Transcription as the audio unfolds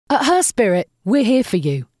At Her Spirit, we're here for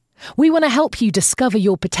you. We want to help you discover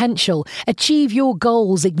your potential, achieve your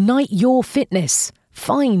goals, ignite your fitness,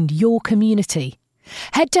 find your community.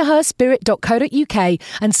 Head to herspirit.co.uk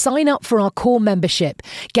and sign up for our core membership.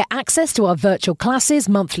 Get access to our virtual classes,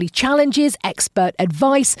 monthly challenges, expert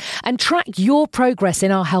advice, and track your progress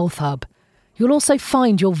in our health hub. You'll also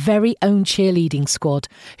find your very own cheerleading squad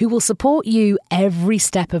who will support you every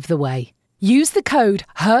step of the way. Use the code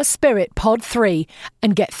HerSpiritPod3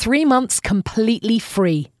 and get 3 months completely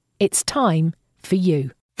free. It's time for you.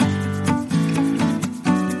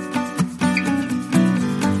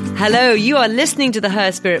 Hello, you are listening to the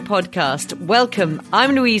Her Spirit podcast. Welcome.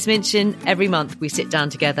 I'm Louise Minchin. Every month we sit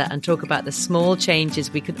down together and talk about the small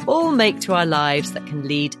changes we can all make to our lives that can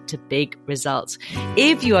lead to big results.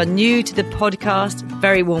 If you are new to the podcast,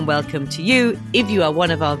 very warm welcome to you. If you are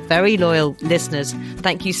one of our very loyal listeners,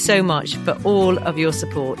 thank you so much for all of your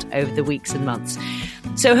support over the weeks and months.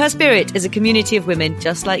 So Her Spirit is a community of women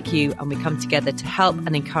just like you, and we come together to help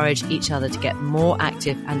and encourage each other to get more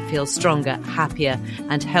active and feel stronger, happier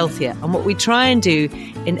and healthier. And what we try and do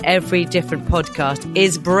in every different podcast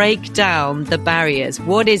is break down the barriers.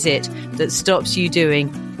 What is it that stops you doing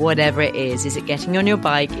whatever it is? Is it getting on your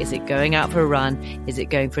bike? Is it going out for a run? Is it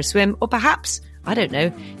going for a swim? Or perhaps, I don't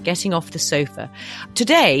know, getting off the sofa.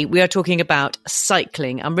 Today, we are talking about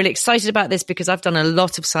cycling. I'm really excited about this because I've done a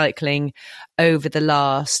lot of cycling over the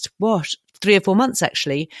last, 3 or 4 months,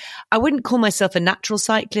 actually. I wouldn't call myself a natural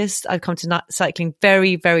cyclist. I've come to cycling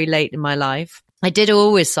very, very late in my life. I did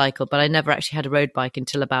always cycle, but I never actually had a road bike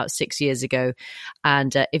until about 6 years ago.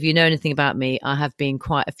 And if you know anything about me, I have been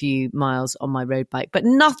quite a few miles on my road bike, but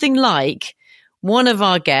nothing like one of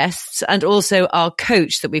our guests and also our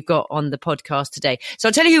coach that we've got on the podcast today. So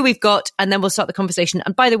I'll tell you who we've got and then we'll start the conversation.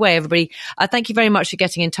 And by the way, everybody, thank you very much for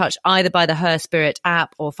getting in touch either by the Her Spirit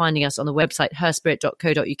app or finding us on the website,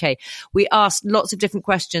 herspirit.co.uk. We asked lots of different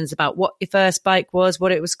questions about what your first bike was,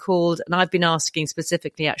 what it was called. And I've been asking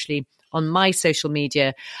specifically actually on my social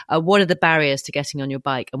media, what are the barriers to getting on your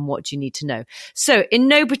bike and what do you need to know? So in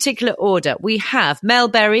no particular order, we have Mel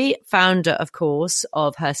Berry, founder, of course,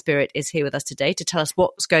 of Her Spirit, is here with us today to tell us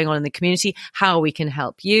what's going on in the community, how we can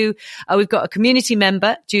help you. We've got a community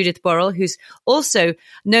member, Judith Worrell, who's also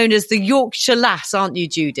known as the Yorkshire Lass, aren't you,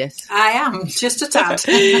 Judith? I am, just a tad.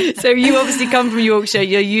 So you obviously come from Yorkshire.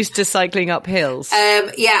 You're used to cycling up hills.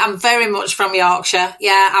 Yeah, I'm very much from Yorkshire.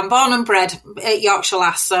 Yeah, I'm born and bred at Yorkshire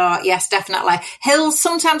Lass, so yes, definitely. Hills,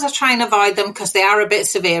 sometimes I try and avoid them because they are a bit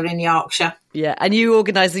severe in Yorkshire. Yeah, and you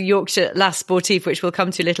organise the Yorkshire Lass Sportif, which we'll come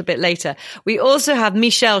to a little bit later. We also have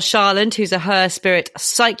Michelle Charland, who's a Her Spirit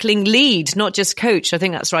cycling lead, not just coach. I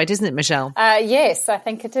think that's right, isn't it, Michelle? Yes, I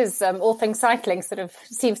think it is. All things cycling sort of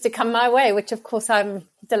seems to come my way, which of course I'm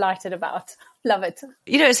delighted about. Love it.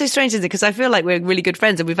 You know, it's so strange, isn't it? Because I feel like we're really good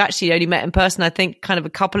friends and we've actually only met in person, I think, kind of a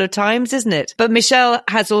couple of times, isn't it? But Michelle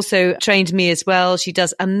has also trained me as well. She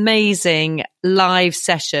does amazing live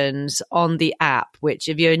sessions on the app, which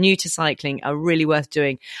if you're new to cycling are really worth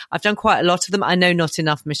doing. I've done quite a lot of them. I know not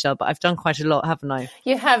enough, Michelle, but I've done quite a lot, haven't I?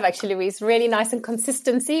 You have actually, Louise. Really nice and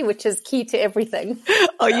consistency, which is key to everything.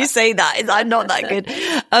 Oh, you say that. I'm not that good.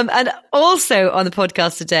 And also on the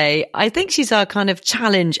podcast today, I think she's our kind of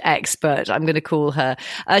challenge expert, I'm going to call her.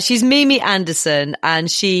 She's Mimi Anderson,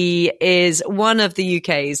 and she is one of the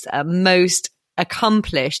UK's most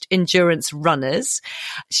accomplished endurance runners.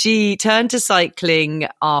 She turned to cycling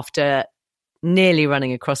after nearly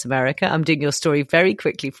running across America. I'm doing your story very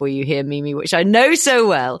quickly for you here, Mimi, which I know so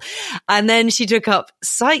well. And then she took up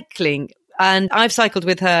cycling, and I've cycled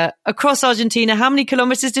with her across Argentina. How many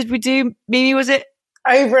kilometers did we do, Mimi, was it?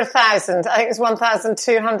 Over 1,000. I think it was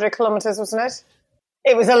 1,200 kilometers, wasn't it?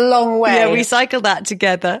 It was a long way. Yeah, we cycled that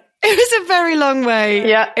together. It was a very long way.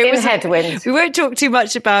 Yeah, it was headwind. We won't talk too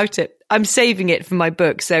much about it. I'm saving it for my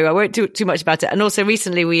book, so I won't talk too much about it. And also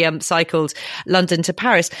recently we cycled London to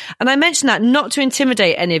Paris. And I mentioned that not to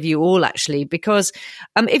intimidate any of you all, actually, because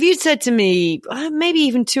if you'd said to me, maybe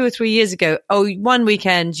even 2 or 3 years ago, oh, one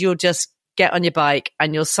weekend you'll just get on your bike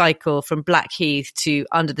and you'll cycle from Blackheath to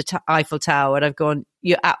under the Eiffel Tower, and I've gone,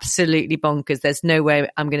 you're absolutely bonkers. There's no way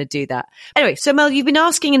I'm going to do that. Anyway, so Mel, you've been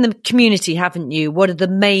asking in the community, haven't you? What are the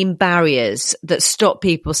main barriers that stop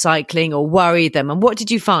people cycling or worry them? And what did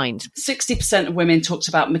you find? 60% of women talked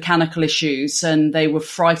about mechanical issues and they were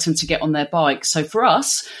frightened to get on their bike. So for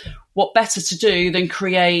us, what better to do than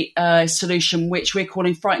create a solution which we're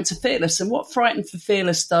calling Frightened to Fearless? And what Frightened for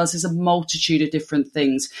Fearless does is a multitude of different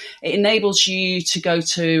things. It enables you to go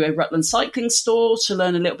to a Rutland cycling store to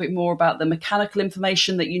learn a little bit more about the mechanical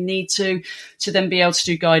information that you need to then be able to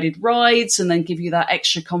do guided rides and then give you that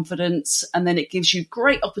extra confidence. And then it gives you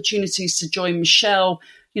great opportunities to join Michelle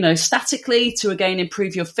statically to again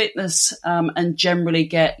improve your fitness and generally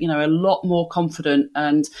get, a lot more confident.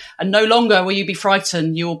 And no longer will you be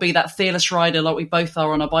frightened. You will be that fearless rider like we both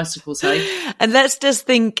are on our bicycles, hey? And let's just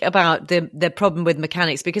think about the problem with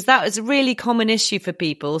mechanics, because that is a really common issue for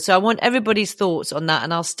people. So I want everybody's thoughts on that.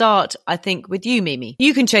 And I'll start, I think, with you, Mimi.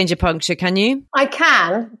 You can change a puncture, can you? I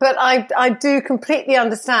can, but I do completely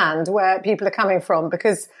understand where people are coming from,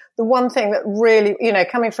 because the one thing that really,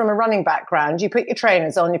 coming from a running background, you put your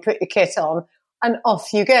trainers on, you put your kit on, and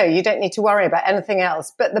off you go. You don't need to worry about anything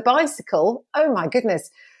else. But the bicycle, oh my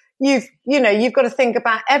goodness, you've got to think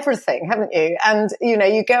about everything, haven't you? And,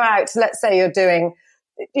 you go out, let's say you're doing,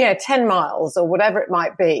 10 miles or whatever it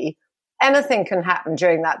might be. Anything can happen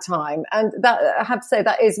during that time. And that, I have to say,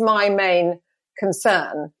 that is my main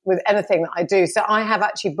concern with anything that I do. So I have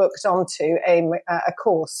actually booked onto a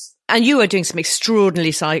course. And you are doing some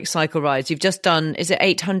extraordinary cycle rides. You've just done, is it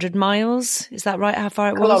 800 miles? Is that right? How far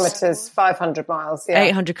it was? Kilometres, 500 miles. Yeah.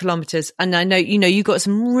 800 kilometres. And I know, you got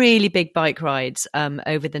some really big bike rides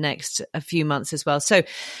over the next a few months as well. So,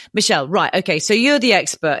 Michelle, right. Okay. So you're the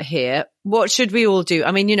expert here. What should we all do?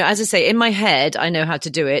 I mean, as I say, in my head, I know how to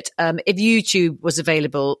do it. If YouTube was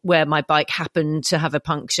available where my bike happened to have a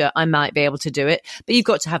puncture, I might be able to do it. But you've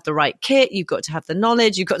got to have the right kit. You've got to have the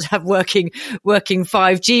knowledge. You've got to have working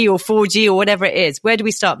 5G or 4G or whatever it is. Where do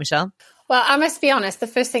we start, Michelle? Well, I must be honest, the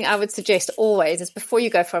first thing I would suggest always is before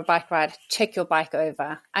you go for a bike ride, check your bike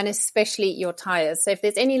over, and especially your tires. So if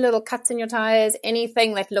there's any little cuts in your tires,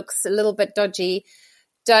 anything that looks a little bit dodgy,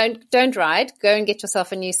 don't ride. Go and get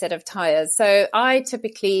yourself a new set of tires. So I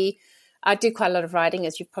do quite a lot of riding,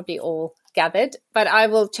 as you've probably all gathered, but I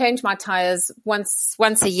will change my tires once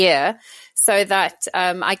a year so that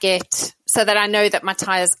I know that my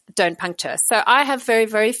tires don't puncture. So I have very,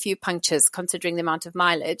 very few punctures considering the amount of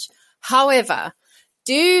mileage. However,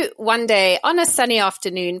 do one day on a sunny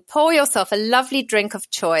afternoon, pour yourself a lovely drink of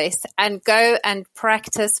choice and go and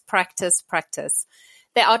practice.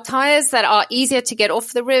 There are tires that are easier to get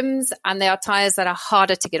off the rims, and there are tires that are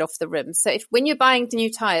harder to get off the rims. So when you're buying the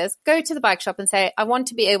new tires, go to the bike shop and say, I want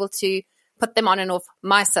to be able to put them on and off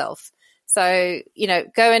myself. So,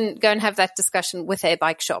 go and have that discussion with a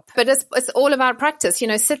bike shop. But it's all about practice.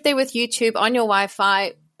 Sit there with YouTube on your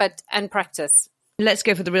Wi-Fi, and practice. Let's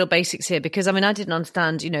go for the real basics here, because I didn't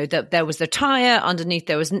understand, that there was the tire underneath,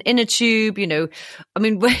 there was an inner tube, where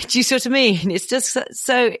do you sort of mean? It's just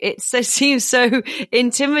it seems so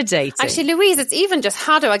intimidating. Actually, Louise, it's even just,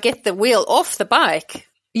 how do I get the wheel off the bike?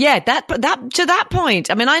 Yeah, that to that point.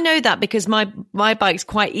 I know that because my bike's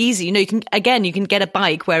quite easy. You can get a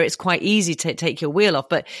bike where it's quite easy to take your wheel off.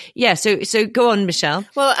 But yeah, so go on, Michelle.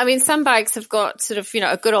 Well, some bikes have got sort of,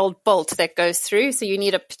 a good old bolt that goes through. So you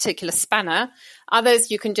need a particular spanner.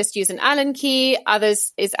 Others, you can just use an Allen key.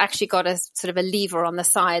 Others is actually got a sort of a lever on the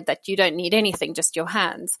side that you don't need anything, just your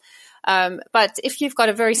hands. But if you've got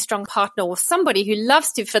a very strong partner or somebody who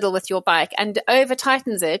loves to fiddle with your bike and over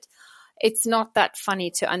tightens it, it's not that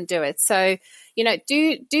funny to undo it. So,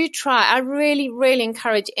 do try. I really, really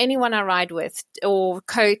encourage anyone I ride with or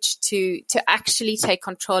coach to actually take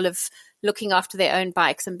control of looking after their own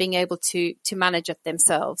bikes and being able to manage it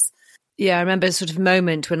themselves. Yeah, I remember a sort of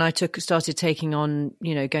moment when I started taking on,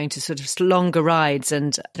 going to sort of longer rides,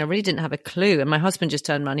 and I really didn't have a clue. And my husband just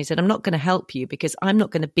turned around and he said, I'm not going to help you because I'm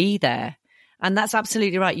not going to be there. And that's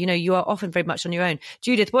absolutely right. You are often very much on your own.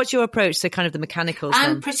 Judith, what's your approach to kind of the mechanicals?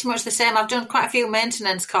 I'm pretty much the same. I've done quite a few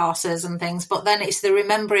maintenance courses and things, but then it's the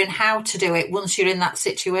remembering how to do it once you're in that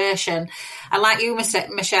situation. And like you,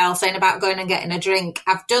 Michelle, saying about going and getting a drink,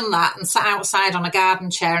 I've done that and sat outside on a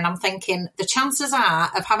garden chair, and I'm thinking the chances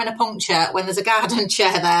are of having a puncture when there's a garden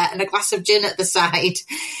chair there and a glass of gin at the side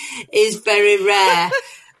is very rare.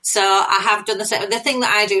 So I have done the same. The thing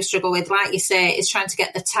that I do struggle with, like you say, is trying to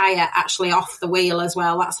get the tyre actually off the wheel as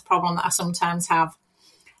well. That's a problem that I sometimes have.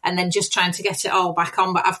 And then just trying to get it all back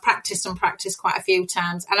on. But I've practiced quite a few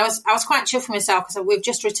times. And I was quite chuffed with myself because we've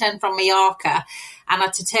just returned from Mallorca and I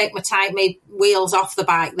had to take my wheels off the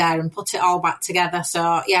bike there and put it all back together.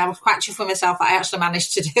 So, yeah, I was quite chuffed with myself that I actually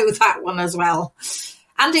managed to do that one as well.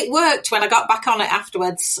 And it worked when I got back on it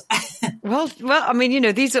afterwards. Well,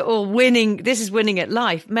 these are all winning. This is winning at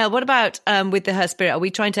life. Mel, what about with the Her Spirit? Are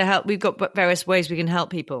we trying to help? We've got various ways we can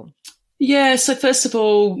help people. Yeah, so first of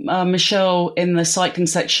all, Michelle in the cycling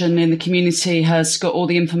section in the community has got all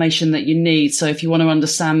the information that you need. So if you want to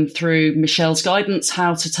understand through Michelle's guidance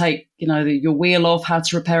how to take, your wheel off, how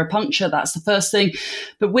to repair a puncture, that's the first thing.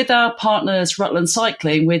 But with our partners, Rutland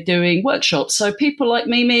Cycling, we're doing workshops. So people like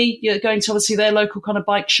Mimi, you're going to obviously their local kind of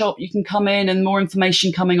bike shop, you can come in and more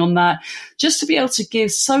information coming on that, just to be able to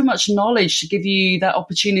give so much knowledge, to give you that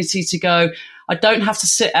opportunity to go, I don't have to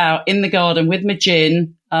sit out in the garden with my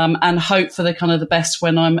gin and hope for the kind of the best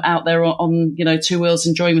when I'm out there on two wheels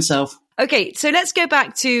enjoying myself. Okay, so let's go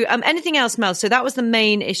back to anything else, Mel. So that was the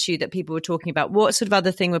main issue that people were talking about. What sort of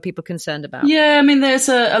other thing were people concerned about? Yeah, I mean, there's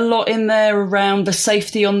a lot in there around the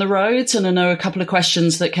safety on the roads. And I know a couple of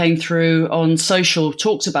questions that came through on social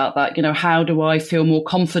talked about that. How do I feel more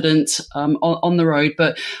confident on the road?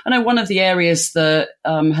 But I know one of the areas that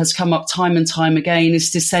has come up time and time again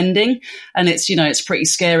is descending. And it's pretty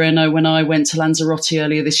scary. I know when I went to Lanzarote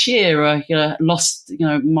earlier this year, I lost,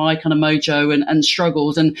 my kind of mojo and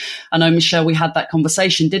struggled. And I know, Michelle, we had that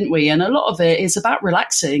conversation, didn't we? And a lot of it is about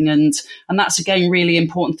relaxing. And that's, again, really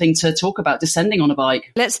important thing to talk about, descending on a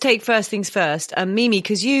bike. Let's take first things first. Mimi,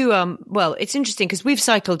 because you, it's interesting because we've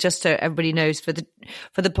cycled, just so everybody knows for the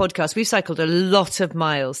podcast, we've cycled a lot of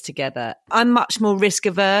miles together. I'm much more risk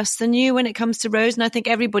averse than you when it comes to roads. And I think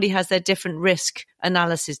everybody has their different risk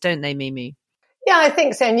analysis, don't they, Mimi? Yeah, I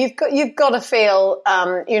think so. And you've got to feel,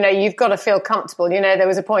 you've got to feel comfortable. There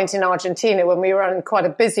was a point in Argentina when we were on quite a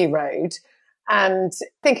busy road, and I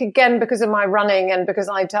think again, because of my running and because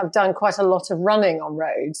I have done quite a lot of running on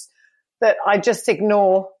roads, that I just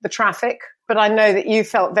ignore the traffic. But I know that you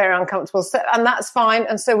felt very uncomfortable, and that's fine.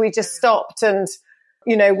 And so we just stopped and,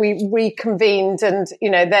 we reconvened and,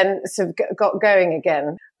 then sort of got going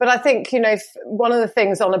again. But I think, one of the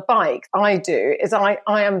things on a bike I do is I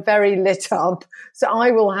am very lit up. So I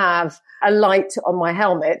will have a light on my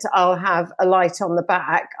helmet. I'll have a light on the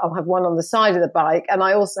back. I'll have one on the side of the bike. And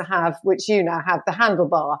I also have, which have the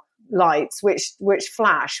handlebar lights, which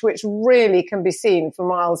flash, which really can be seen for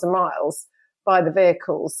miles and miles by the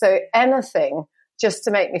vehicles. So anything just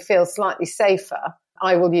to make me feel slightly safer,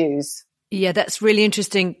 I will use. Yeah, that's really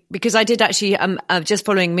interesting because I did actually, just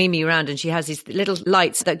following Mimi around, and she has these little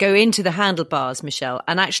lights that go into the handlebars, Michelle.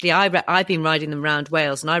 And actually I've been riding them around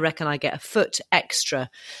Wales, and I reckon I get a foot extra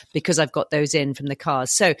because I've got those in from the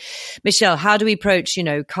cars. So Michelle, how do we approach,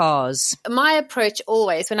 cars? My approach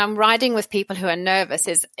always when I'm riding with people who are nervous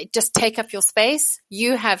is just take up your space.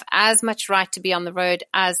 You have as much right to be on the road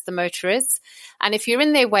as the motorists. And if you're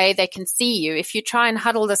in their way, they can see you. If you try and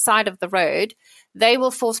huddle the side of the road, they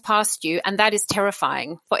will force past you, and that is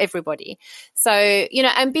terrifying for everybody. So,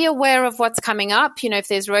 and be aware of what's coming up. If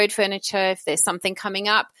there's road furniture, if there's something coming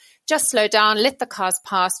up, just slow down, let the cars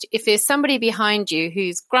past. If there's somebody behind you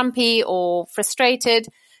who's grumpy or frustrated,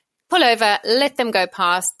 pull over, let them go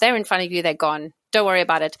past. They're in front of you, they're gone. Don't worry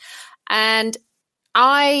about it. And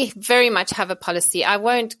I very much have a policy. I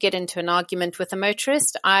won't get into an argument with a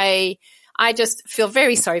motorist. I just feel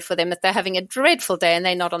very sorry for them that they're having a dreadful day and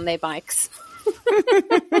they're not on their bikes.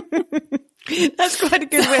 That's quite a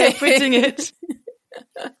good way of putting it.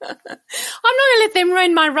 I'm not going to let them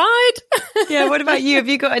ruin my ride. Yeah, what about you? Have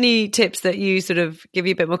you got any tips that you sort of give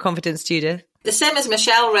you a bit more confidence, Judith? The same as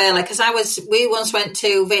Michelle, really, because we once went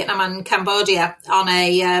to Vietnam and Cambodia on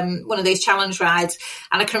a one of these challenge rides,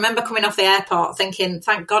 and I can remember coming off the airport thinking,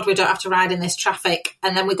 thank God we don't have to ride in this traffic.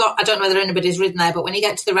 And then I don't know whether anybody's ridden there, but when you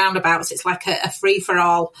get to the roundabouts, it's like a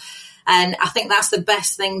free-for-all. And I think that's the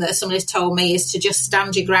best thing that somebody's told me, is to just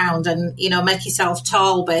stand your ground and, make yourself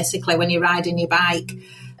tall, basically, when you're riding your bike.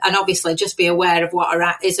 And obviously just be aware of what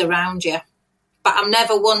is around you. But I'm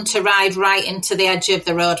never one to ride right into the edge of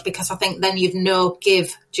the road, because I think then you've no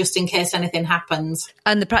give just in case anything happens.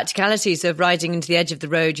 And the practicalities of riding into the edge of the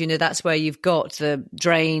road, that's where you've got the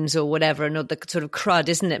drains or whatever, and the sort of crud,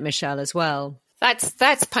 isn't it, Michelle, as well?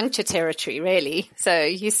 That's puncture territory, really. So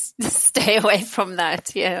you stay away from that,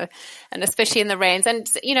 and especially in the rains, and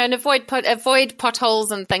and avoid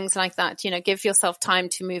potholes and things like that. Give yourself time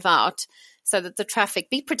to move out so that the traffic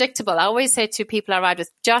be predictable. I always say to people I ride with,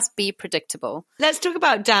 just be predictable. Let's talk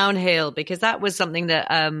about downhill, because that was something that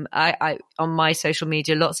I on my social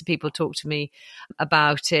media, lots of people talk to me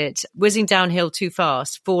about it. Whizzing downhill too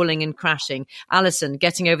fast, falling and crashing. Alison,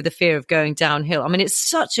 getting over the fear of going downhill. I mean, it's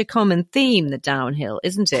such a common theme, the downhill,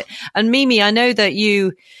 isn't it? And Mimi, I know that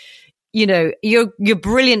you're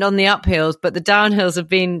brilliant on the uphills, but the downhills have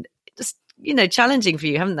been just, challenging for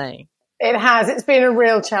you, haven't they? It has. It's been a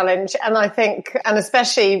real challenge. And I think, and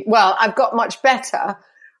especially, I've got much better.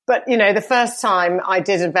 But, the first time I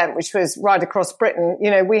did an event, which was Ride Across Britain,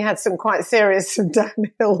 we had some quite serious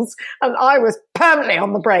downhills, and I was permanently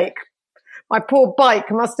on the brake. my poor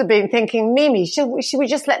bike must have been thinking, Mimi, should we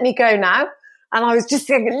just let me go now? And I was just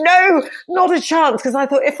thinking, no, not a chance. Because I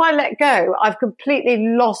thought if I let go, I've completely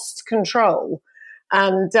lost control.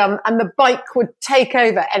 And the bike would take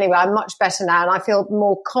over. Anyway, I'm much better now and I feel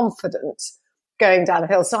more confident going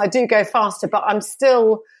downhill. So I do go faster, but I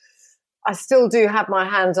still do have my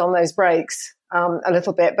hands on those brakes, a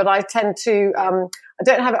little bit, but I tend to, I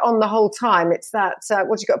don't have it on the whole time. It's that,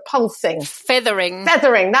 what do you got? Pulsing. Feathering.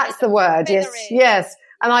 That's the word. Feathering. Yes.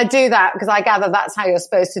 And I do that because I gather that's how you're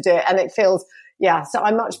supposed to do it. And it feels, so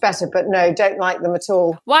I'm much better, but no, don't like them at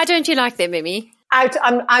all. Why don't you like them, Mimi?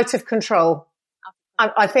 I'm out of control.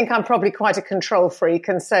 I think I'm probably quite a control freak.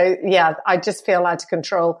 And so, I just feel out of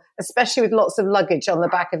control, especially with lots of luggage on the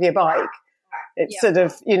back of your bike. It's sort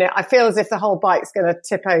of, I feel as if the whole bike's going to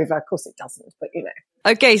tip over. Of course it doesn't, but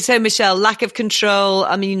Okay, so Michelle, lack of control.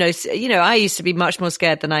 I mean, I used to be much more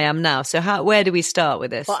scared than I am now. So where do we start with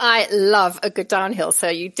this? Well, I love a good downhill, so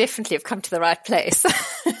you definitely have come to the right place.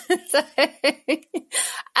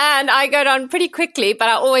 And I go down pretty quickly, but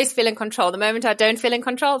I always feel in control. The moment I don't feel in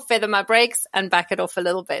control, feather my brakes and back it off a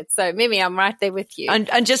little bit. So Mimi, I'm right there with you.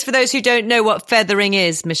 And just for those who don't know what feathering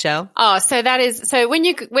is, Michelle. Oh, so when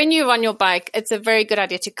you run your bike, it's a very good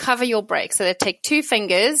idea to cover your brakes. So they take 2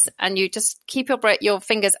 fingers and you just keep your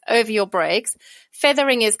fingers over your brakes.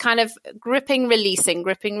 Feathering is kind of gripping, releasing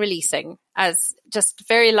as just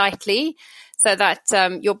very lightly so that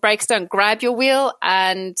your brakes don't grab your wheel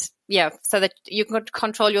and so that you can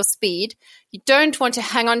control your speed. You don't want to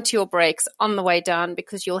hang on to your brakes on the way down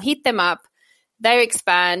because you'll heat them up. They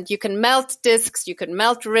expand. You can melt discs. You can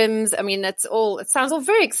melt rims. I mean, it sounds all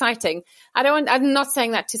very exciting. I'm not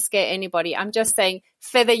saying that to scare anybody. I'm just saying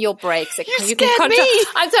feather your brakes. You scared me.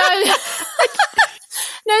 I'm telling you.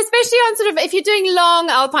 No, especially on sort of, if you're doing long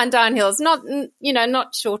alpine downhills,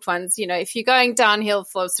 not short ones, if you're going downhill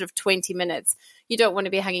for sort of 20 minutes, you don't want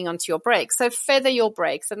to be hanging onto your brakes. So feather your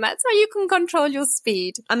brakes and that's how you can control your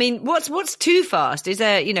speed. I mean, what's too fast? Is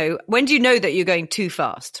there, when do you know that you're going too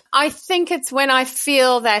fast? I think it's when I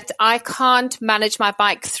feel that I can't manage my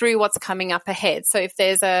bike through what's coming up ahead. So if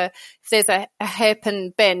there's a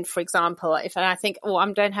hairpin bend, for example, if I think,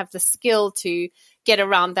 I don't have the skill to get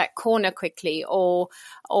around that corner quickly, or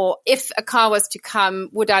if a car was to come,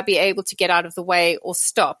 would I be able to get out of the way or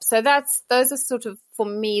stop? So those are sort of, for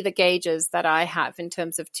me, the gauges that I have in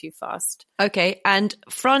terms of too fast. Okay. And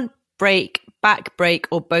front brake, back brake,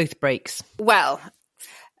 or both brakes? Well,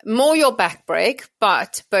 more your back brake,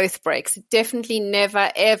 but both brakes. Definitely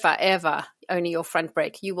never, ever, ever only your front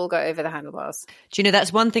brake. You will go over the handlebars. Do you know,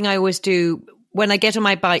 that's one thing I always do when I get on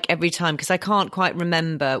my bike every time, because I can't quite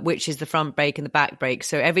remember which is the front brake and the back brake.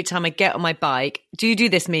 So every time I get on my bike, do you do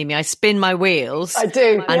this, Mimi? I spin my wheels. I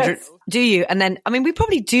do. Yes. Do you? And then, I mean, we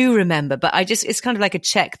probably do remember, but it's kind of like a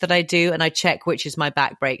check that I do, and I check which is my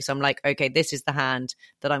back brake. So I'm like, okay, this is the hand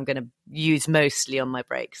that I'm going to use mostly on my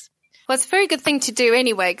brakes. Well, it's a very good thing to do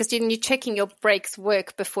anyway, because you're checking your brakes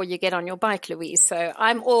work before you get on your bike, Louise. So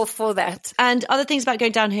I'm all for that. And other things about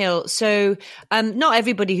going downhill. So not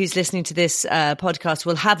everybody who's listening to this podcast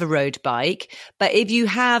will have a road bike. But if you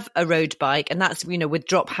have a road bike, and that's, with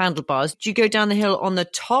drop handlebars, do you go down the hill on the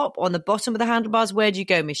top, on the bottom of the handlebars? Where do you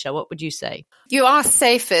go, Michelle? What would you say? You are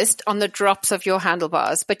safest on the drops of your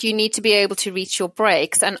handlebars, but you need to be able to reach your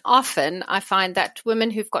brakes. And often I find that women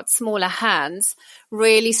who've got smaller hands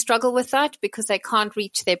really struggle with that because they can't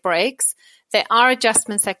reach their brakes. There are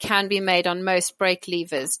adjustments that can be made on most brake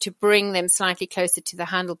levers to bring them slightly closer to the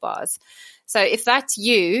handlebars. So if that's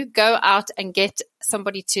you, go out and get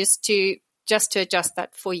somebody just to adjust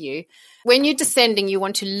that for you. When you're descending, you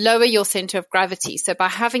want to lower your center of gravity. So by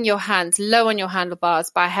having your hands low on your handlebars,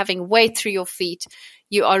 by having weight through your feet,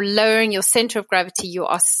 you are lowering your center of gravity. You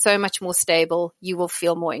are so much more stable. You will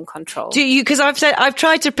feel more in control. Do you? Because I've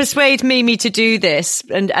tried to persuade Mimi to do this,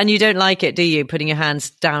 and you don't like it, do you? Putting your hands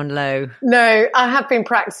down low. No, I have been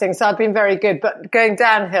practicing, so I've been very good. But going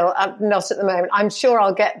downhill, I'm not at the moment. I'm sure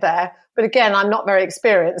I'll get there, but again, I'm not very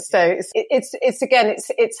experienced. So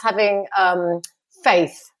it's having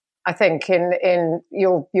faith, I think, in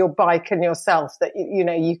your bike and yourself, that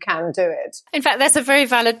you can do it. In fact, that's a very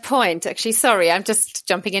valid point. Actually, sorry, I'm just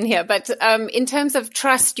jumping in here. But in terms of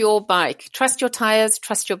trust your bike, trust your tires,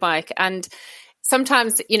 trust your bike. And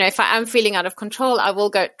sometimes, if I am feeling out of control, I will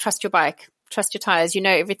go, trust your bike, trust your tires.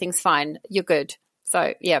 Everything's fine. You're good.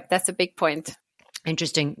 So yeah, that's a big point.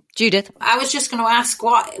 Interesting. Judith? I was just going to ask,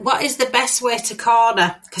 what is the best way to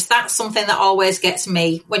corner? Because that's something that always gets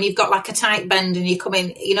me when you've got like a tight bend and you come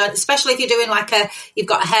in, especially if you're doing you've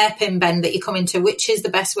got a hairpin bend that you come into, which is the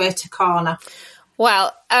best way to corner?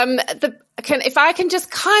 Well, if I can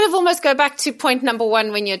just kind of almost go back to point number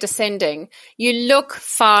one, when you're descending, you look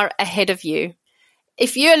far ahead of you.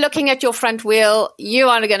 If you're looking at your front wheel, you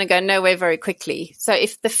are going to go nowhere very quickly. So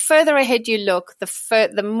if the further ahead you look,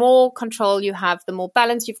 the more control you have, the more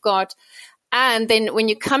balance you've got. And then when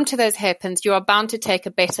you come to those hairpins, you are bound to take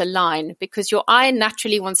a better line, because your eye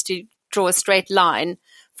naturally wants to draw a straight line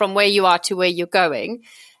from where you are to where you're going.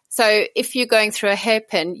 So if you're going through a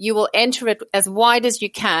hairpin, you will enter it as wide as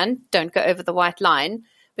you can. Don't go over the white line,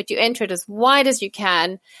 but you enter it as wide as you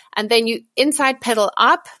can. And then you inside pedal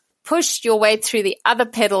up, push your way through the other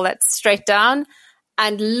pedal that's straight down,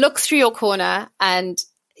 and look through your corner, and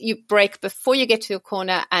you brake before you get to your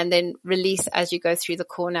corner, and then release as you go through the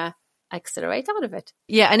corner. Accelerate out of it.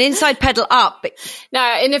 Yeah, an inside pedal up. No,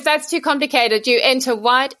 and if that's too complicated, you enter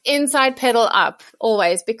wide, inside pedal up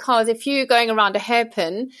always, because if you're going around a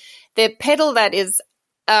hairpin, the pedal that is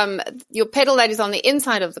your pedal that is on the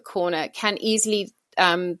inside of the corner can easily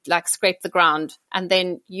scrape the ground, and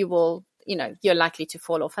then you're likely to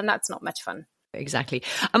fall off, and that's not much fun. Exactly.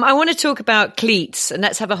 I want to talk about cleats, and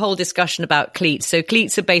let's have a whole discussion about cleats. So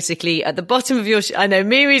cleats are basically at the bottom of your I know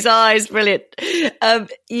Mimi's eyes, brilliant. They're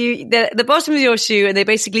the bottom of your shoe, and they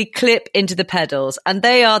basically clip into the pedals, and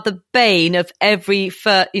they are the bane of every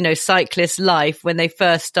cyclist's life when they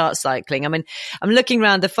first start cycling. I mean, I'm looking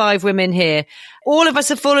around the 5 women here. All of us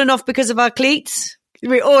have fallen off because of our cleats.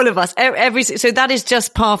 All of us, so that is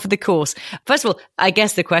just par for the course. First of all, I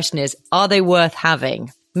guess the question is, are they worth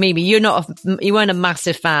having? Mimi, you weren't a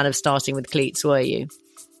massive fan of starting with cleats, were you?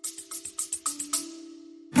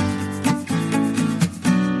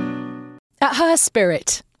 At Her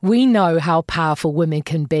Spirit, we know how powerful women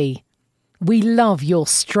can be. We love your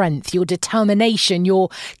strength, your determination, your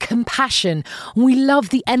compassion. We love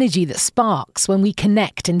the energy that sparks when we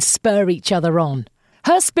connect and spur each other on.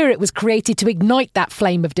 Her Spirit was created to ignite that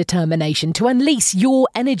flame of determination, to unleash your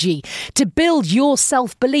energy, to build your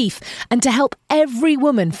self-belief, and to help every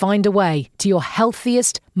woman find a way to your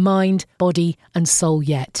healthiest mind, body, and soul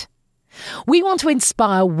yet. We want to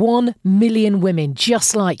inspire 1 million women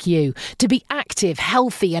just like you to be active,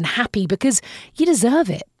 healthy, and happy, because you deserve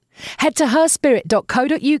it. Head to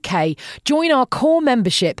herspirit.co.uk, join our core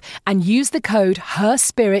membership, and use the code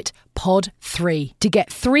HerSpiritPod3 to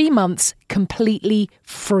get 3 months completely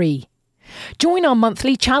free. Join our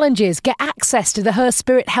monthly challenges, get access to the Her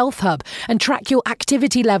Spirit Health Hub, and track your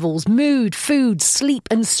activity levels, mood, food, sleep,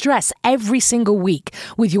 and stress every single week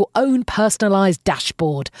with your own personalised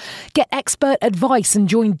dashboard. Get expert advice and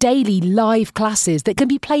join daily live classes that can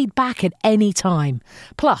be played back at any time.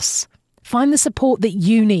 Plus, find the support that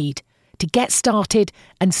you need to get started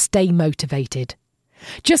and stay motivated.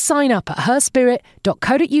 Just sign up at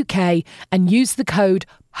herspirit.co.uk and use the code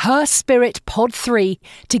HerSpiritPod3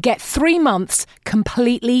 to get 3 months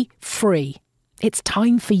completely free. It's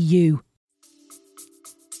time for you.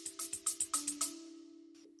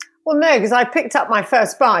 Well, no, because I picked up my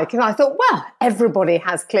first bike and I thought, well, everybody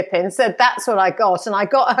has clip-ins, so that's what I got. And I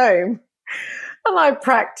got home and I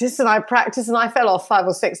practiced and I fell off 5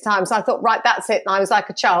 or 6 times. I thought, right, that's it. And I was like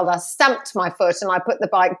a child. I stamped my foot and I put the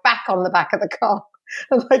bike back on the back of the car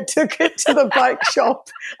and I took it to the bike shop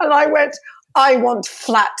and I went, I want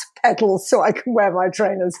flat pedals so I can wear my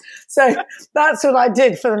trainers. So that's what I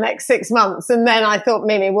did for the next 6 months. And then I thought,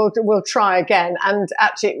 Mimi, we'll try again. And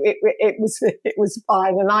actually it was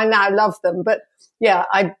fine. And I now love them. But yeah,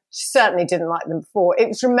 I certainly didn't like them before. It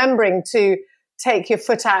was remembering to take your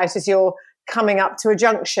foot out as you're coming up to a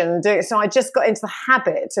junction and do it. So I just got into the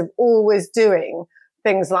habit of always doing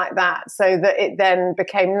things like that, so that it then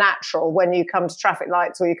became natural when you come to traffic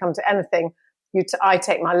lights or you come to anything. I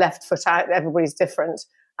take my left foot out, everybody's different,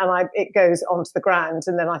 and it goes onto the ground,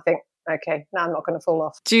 and then I think, okay, now I'm not going to fall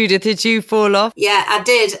off. Judith, did you fall off? Yeah, I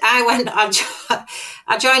did.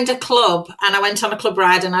 I joined a club and I went on a club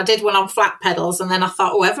ride and I did one on flat pedals, and then I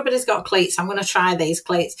thought, oh, everybody's got cleats, I'm going to try these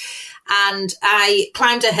cleats. And I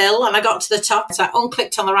climbed a hill and I got to the top, so I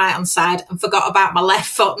unclicked on the right hand side and forgot about my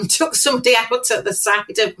left foot and took somebody out at the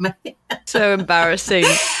side of me. So embarrassing.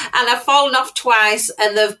 And I've fallen off twice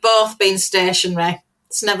and they've both been stationary.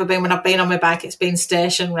 It's never been when I've been on my bike, it's been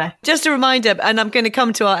stationary. Just a reminder, and I'm going to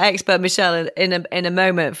come to our expert, Michelle, in a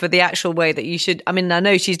moment for the actual way that you should, I mean, I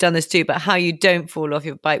know she's done this too, but how you don't fall off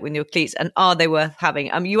your bike with your cleats, and are they worth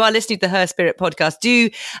having? You are listening to the Her Spirit podcast. Do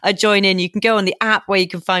join in. You can go on the app where you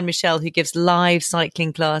can find Michelle, who gives live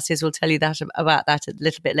cycling classes. We'll tell you about that a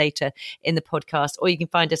little bit later in the podcast, or you can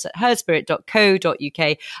find us at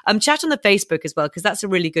herspirit.co.uk. Chat on the Facebook as well, because that's a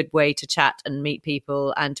really good way to chat and meet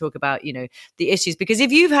people and talk about, the issues, because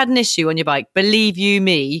if you've had an issue on your bike, believe you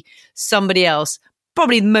me, somebody else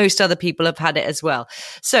probably most other people have had it as well.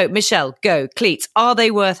 So, Michelle, go. Cleats, are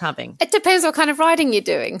they worth having? It depends what kind of riding you're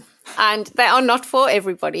doing. And they are not for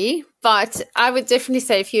everybody. But I would definitely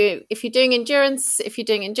say if you're doing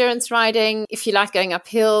endurance riding, if you like going up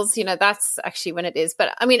hills, that's actually when it is.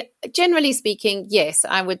 But I mean, generally speaking, yes,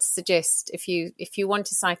 I would suggest if you want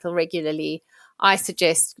to cycle regularly, I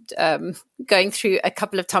suggest going through a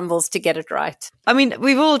couple of tumbles to get it right. I mean,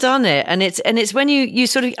 we've all done it, and it's when you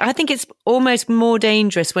sort of, I think it's almost more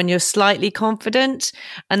dangerous when you're slightly confident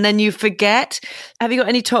and then you forget. Have you got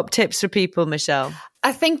any top tips for people, Michelle?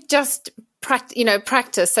 I think just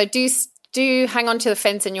practice. So do hang on to the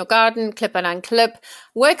fence in your garden, clip and unclip.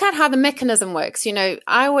 Work out how the mechanism works. I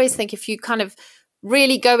always think if you kind of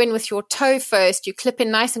really go in with your toe first, you clip in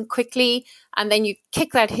nice and quickly, and then you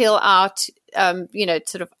kick that heel out,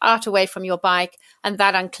 sort of out away from your bike, and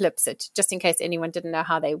that unclips it, just in case anyone didn't know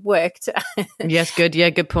how they worked. Yes, good. Yeah,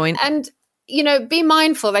 good point. And, be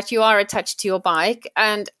mindful that you are attached to your bike.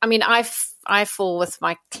 And I mean, I fall with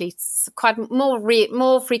my cleats quite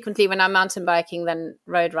more frequently when I'm mountain biking than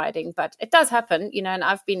road riding, but it does happen, and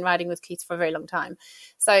I've been riding with cleats for a very long time.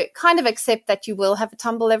 So kind of accept that you will have a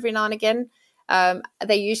tumble every now and again.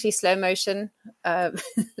 They're usually slow motion. They're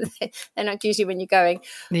not usually when you're going.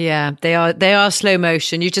 Yeah, they are slow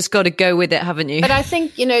motion. You just got to go with it, haven't you? But I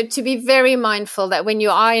think, to be very mindful that when you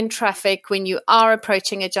are in traffic, when you are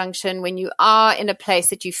approaching a junction, when you are in a place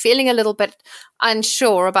that you're feeling a little bit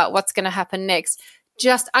unsure about what's going to happen next,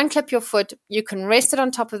 just unclip your foot. You can rest it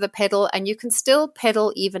on top of the pedal, and you can still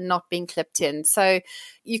pedal even not being clipped in. So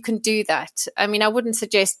you can do that. I mean, I wouldn't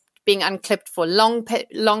suggest being unclipped for long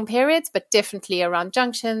periods, but definitely around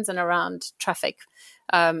junctions and around traffic,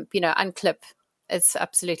 unclip is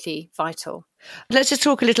absolutely vital. Let's just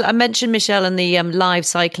talk a little. I mentioned, Michelle, and the live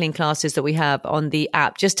cycling classes that we have on the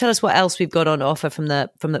app. Just tell us what else we've got on offer from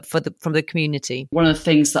the community. One of the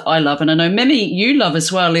things that I love, and I know Mimi you love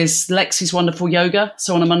as well, is Lexi's wonderful yoga.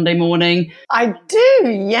 So on a Monday morning, I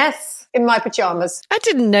do, yes, in my pajamas. I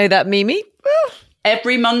didn't know that, Mimi.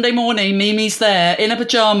 Every Monday morning, Mimi's there in her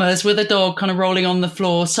pajamas with a dog kind of rolling on the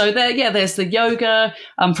floor. So there's the yoga.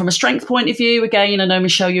 From a strength point of view, again, I know,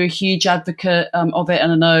 Michelle, you're a huge advocate of it.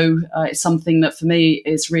 And I know it's something that for me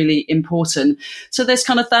is really important. So there's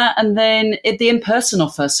kind of that. And then the in-person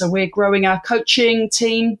offer. So we're growing our coaching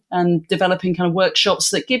team and developing kind of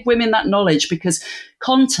workshops that give women that knowledge, because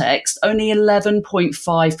context, only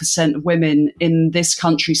 11.5% of women in this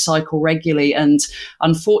country cycle regularly. And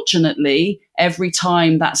unfortunately, every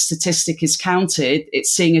time that statistic is counted,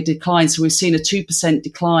 it's seeing a decline. So we've seen a 2%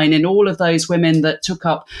 decline in all of those women that took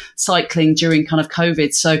up cycling during kind of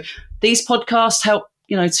COVID. So these podcasts help,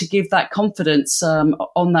 to give that confidence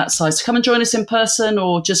on that side. So come and join us in person,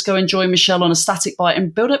 or just go and join Michelle on a static bike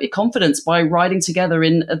and build up your confidence by riding together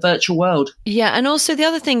in a virtual world. Yeah. And also the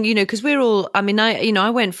other thing, because we're all, I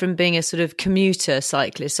went from being a sort of commuter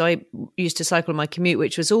cyclist. So I used to cycle my commute,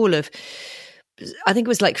 which was all of, I think it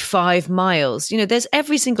was like 5 miles. There's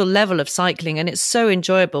every single level of cycling, and it's so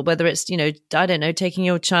enjoyable, whether it's, I don't know, taking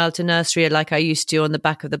your child to nursery like I used to on the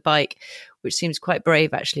back of the bike, which seems quite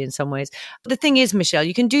brave actually in some ways. But the thing is, Michelle,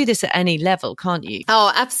 you can do this at any level, can't you?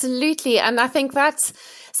 Oh, absolutely. And I think that's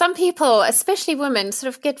some people, especially women,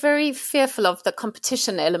 sort of get very fearful of the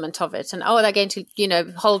competition element of it. And, they're going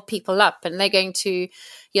to, hold people up, and they're going to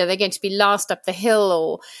be last up the hill.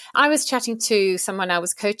 Or I was chatting to someone I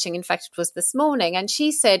was coaching, in fact, it was this morning, and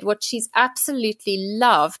she said what she's absolutely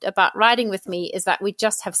loved about riding with me is that we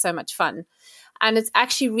just have so much fun. And it's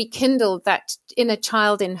actually rekindled that inner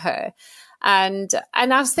child in her. And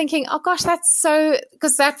I was thinking, oh gosh, that's so,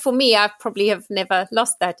 because that for me, I probably have never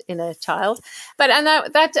lost that inner child. But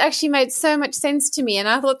that actually made so much sense to me. And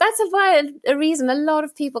I thought that's a reason a lot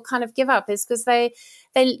of people kind of give up, is because they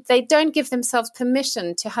don't give themselves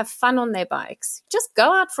permission to have fun on their bikes. Just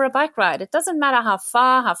go out for a bike ride. It doesn't matter how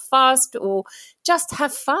far, how fast, or just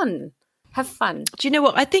have fun. Have fun. Do you know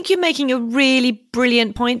what? I think you're making a really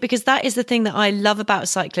brilliant point, because that is the thing that I love about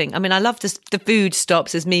cycling. I mean, I love the food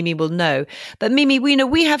stops, as Mimi will know. But Mimi,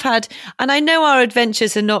 we have had, and I know our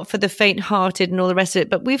adventures are not for the faint-hearted and all the rest of it,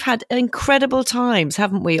 but we've had incredible times,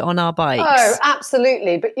 haven't we, on our bikes? Oh,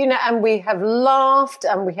 absolutely. But, and we have laughed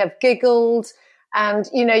and we have giggled, and,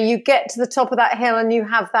 you get to the top of that hill and you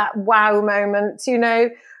have that wow moment.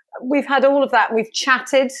 We've had all of that. We've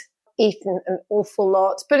chatted, eaten an awful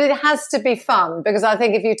lot, but it has to be fun, because I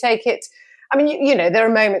think if you take it, there are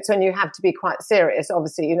moments when you have to be quite serious.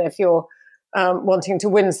 Obviously, if you're wanting to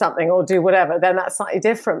win something or do whatever, then that's slightly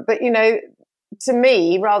different. But, to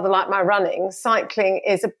me, rather like my running, cycling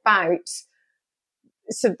is about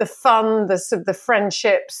sort of the fun, the sort of the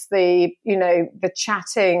friendships, the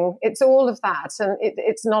chatting. It's all of that, and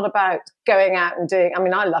it's not about going out and doing. I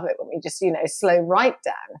mean, I love it when we just slow right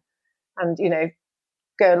down and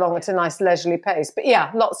go along at a nice leisurely pace. But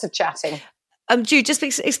yeah, lots of chatting. Jude, just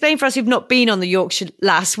explain for us who've not been on the Yorkshire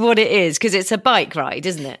Lass what it is, because it's a bike ride,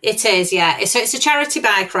 isn't it? It is, yeah. So it's a charity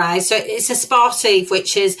bike ride. So it's a Sportive,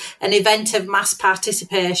 which is an event of mass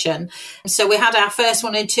participation. So we had our first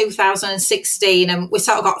one in 2016, and we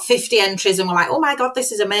sort of got 50 entries, and we're like, oh my God,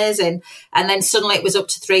 this is amazing. And then suddenly it was up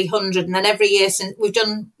to 300. And then every year since we've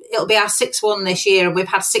done, it'll be our sixth one this year, and we've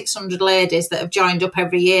had 600 ladies that have joined up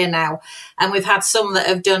every year now. And we've had some that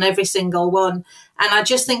have done every single one. And I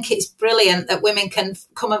just think it's brilliant that women can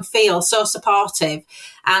come and feel so supportive.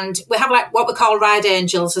 And we have like what we call ride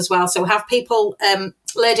angels as well. So we have people,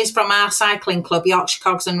 ladies from our cycling club, Yorkshire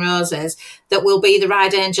Cogs and Roses, that will be the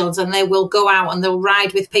ride angels, and they will go out and they'll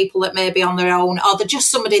ride with people that may be on their own, or they're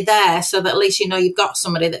just somebody there, so that at least you've got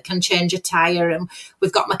somebody that can change a tyre, and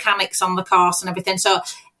we've got mechanics on the course and everything. So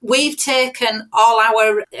we've taken all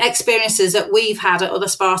our experiences that we've had at other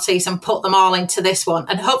Sporties and put them all into this one.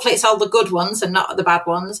 And hopefully it's all the good ones and not the bad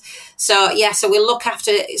ones. So, yeah, so we look after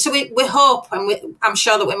it. So we hope, and I'm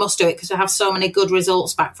sure that we must do it because we have so many good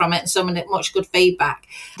results back from it and so much good feedback,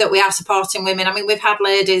 that we are supporting women. I mean, we've had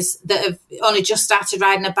ladies that have only just started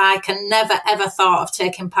riding a bike and never, ever thought of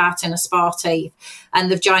taking part in a Sportive. And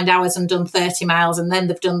they've joined ours and done 30 miles, and then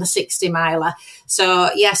they've done the 60 miler. So,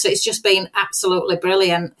 yeah, so it's just been absolutely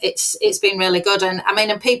brilliant. It's been really good. And I mean,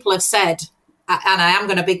 and people have said, and I am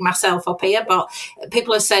going to big myself up here, but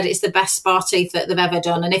people have said it's the best Sportive that they've ever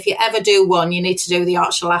done. And if you ever do one, you need to do the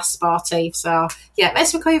Yorkshire Lass Sportive. So, yeah, it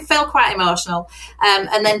makes me feel quite emotional.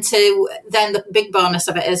 And then the big bonus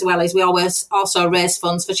of it as well is we always also raise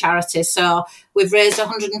funds for charities. So we've raised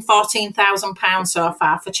 £114,000 so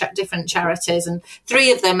far for different charities, and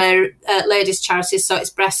 3 of them are ladies' charities. So it's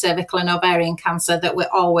breast, cervical and ovarian cancer that we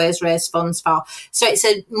always raise funds for. So it's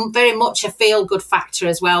very much a feel-good factor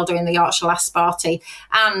as well, doing the Yorkshire Lass Sporty.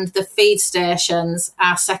 And the feed stations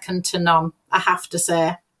are second to none, I have to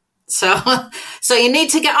say. So you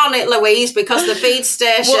need to get on it, Louise, because the feed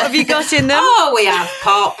station... What have you got in them? Oh, we have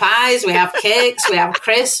pork pies, we have cakes, we have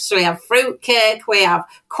crisps, we have fruit cake, we have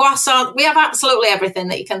croissant. We have absolutely everything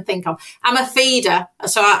that you can think of. I'm a feeder,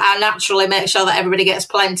 so I naturally make sure that everybody gets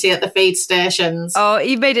plenty at the feed stations. Oh,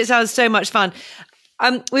 you've made it sound so much fun.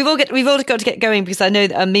 We've all got to get going, because I know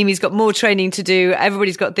that Mimi's got more training to do.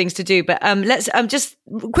 Everybody's got things to do, but let's just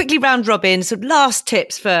quickly round robin. So last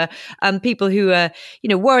tips for people who are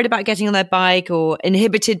worried about getting on their bike or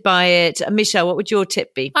inhibited by it. Michelle, what would your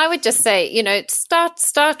tip be? I would just say,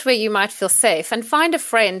 start where you might feel safe, and find a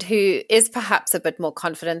friend who is perhaps a bit more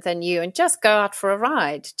confident than you, and just go out for a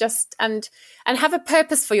ride. And have a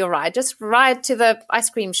purpose for your ride. Just ride to the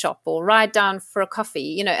ice cream shop or ride down for a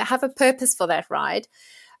coffee. Have a purpose for that ride,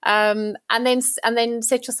 and then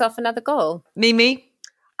set yourself another goal. Mimi?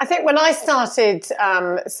 I think when I started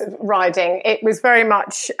riding, it was very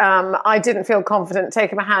much I didn't feel confident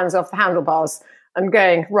taking my hands off the handlebars and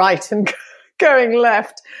going right and going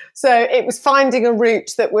left. So it was finding a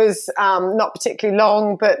route that was not particularly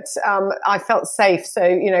long, but I felt safe.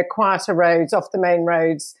 So quieter roads, off the main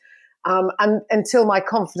roads. And until my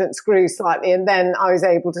confidence grew slightly, and then I was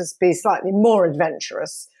able to be slightly more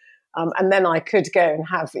adventurous. And then I could go and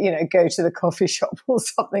have, go to the coffee shop or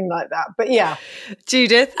something like that. But yeah.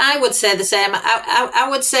 Judith? I would say the same. I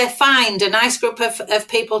would say find a nice group of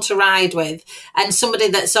people to ride with, and somebody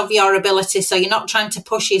that's of your ability. So you're not trying to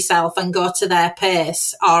push yourself and go to their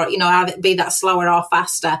pace, or, have it be that slower or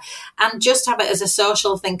faster, and just have it as a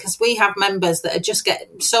social thing. Because we have members that are just get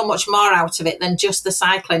so much more out of it than just the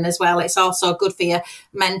cycling as well. It's also good for you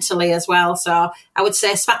mentally as well. So I would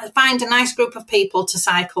say find a nice group of people to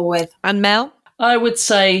cycle with. And Mel? I would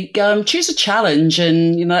say choose a challenge,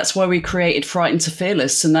 and that's why we created Frightened to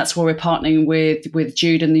Fearless, and that's why we're partnering with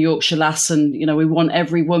Jude and the Yorkshire Lass, and we want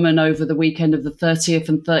every woman over the weekend of the 30th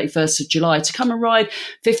and 31st of July to come and ride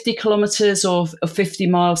 50 kilometres or 50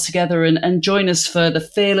 miles together and join us for the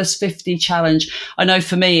Fearless 50 challenge. I know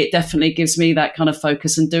for me it definitely gives me that kind of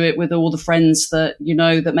focus, and do it with all the friends that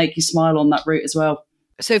that make you smile on that route as well.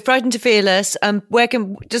 So Frightened to Fearless,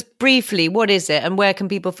 just briefly, what is it and where can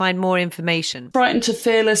people find more information? Frightened to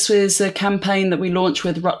Fearless is a campaign that we launched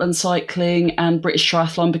with Rutland Cycling and British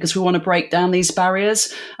Triathlon, because we want to break down these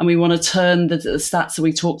barriers, and we want to turn the stats that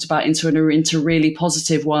we talked about into really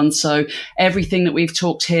positive ones. So everything that we've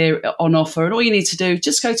talked here on offer, and all you need to do,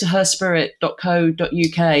 just go to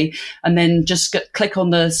herspirit.co.uk and then just click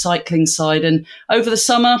on the cycling side. And over the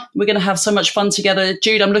summer, we're going to have so much fun together.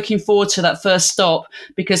 Jude, I'm looking forward to that first stop,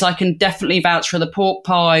 because I can definitely vouch for the pork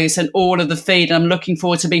pies and all of the feed. And I'm looking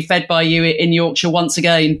forward to be fed by you in Yorkshire once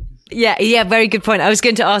again. Yeah, very good point. I was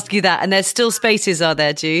going to ask you that. And there's still spaces, are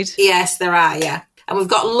there, Jude? Yes, there are, yeah. And we've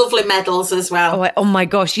got lovely medals as well. Oh my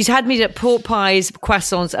gosh. She's had me at pork pies,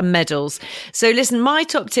 croissants and medals. So listen, my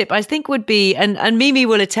top tip I think would be, and Mimi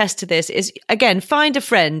will attest to this, is again, find a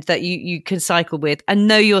friend that you can cycle with and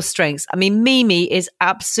know your strengths. I mean, Mimi is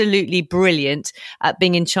absolutely brilliant at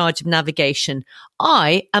being in charge of navigation.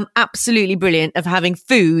 I am absolutely brilliant at having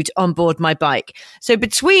food on board my bike. So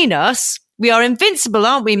between us, we are invincible,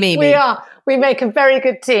 aren't we, Mimi? We are. We make a very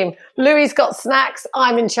good team. Louie's got snacks.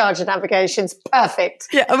 I'm in charge of navigations. Perfect.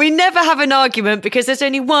 Yeah, and we never have an argument because there's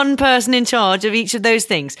only one person in charge of each of those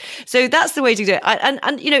things. So that's the way to do it.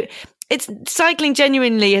 And you know, it's cycling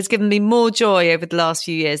genuinely has given me more joy over the last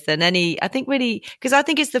few years than any, I think really, because I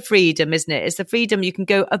think it's the freedom, isn't it? It's the freedom. You can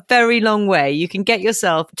go a very long way. You can get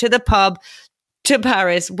yourself to the pub, to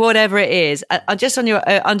Paris, whatever it is, just on your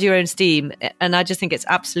under your own steam. And I just think it's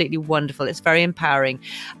absolutely wonderful. It's very empowering.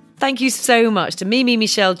 Thank you so much to Mimi,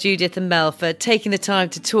 Michelle, Judith and Mel for taking the time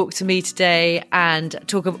to talk to me today and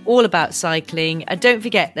talk all about cycling. And don't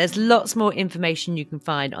forget, there's lots more information you can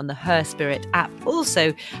find on the Her Spirit app.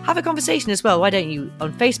 Also, have a conversation as well. Why don't you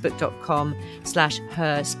on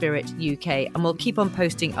facebook.com/Her Spirit UK? And we'll keep on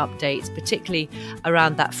posting updates, particularly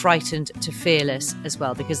around that frightened to fearless as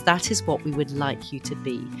well, because that is what we would like you to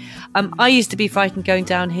be. I used to be frightened going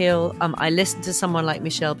downhill. I listened to someone like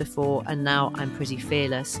Michelle before, and now I'm pretty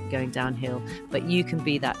fearless going downhill, but you can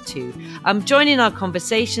be that too. Join in our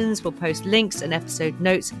conversations. We'll post links and episode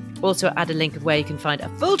notes. Also add a link of where you can find a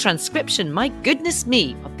full transcription, my goodness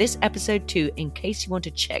me, of this episode too, in case you want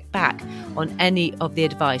to check back on any of the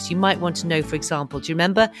advice. You might want to know, for example, do you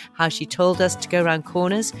remember how she told us to go around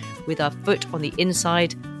corners with our foot on the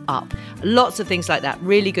inside up? Lots of things like that.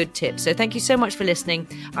 Really good tips. So thank you so much for listening.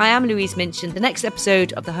 I am Louise Minchin. The next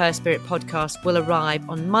episode of the Her Spirit podcast will arrive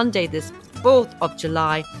on Monday, this 4th of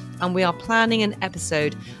July, and we are planning an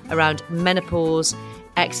episode around menopause,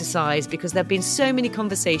 exercise, because there have been so many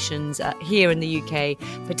conversations here in the UK,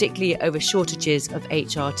 particularly over shortages of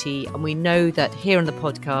HRT. And we know that here on the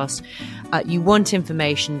podcast, you want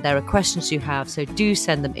information. There are questions you have, so do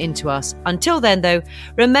send them in to us. Until then, though,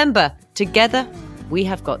 remember, together we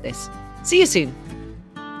have got this. See you soon.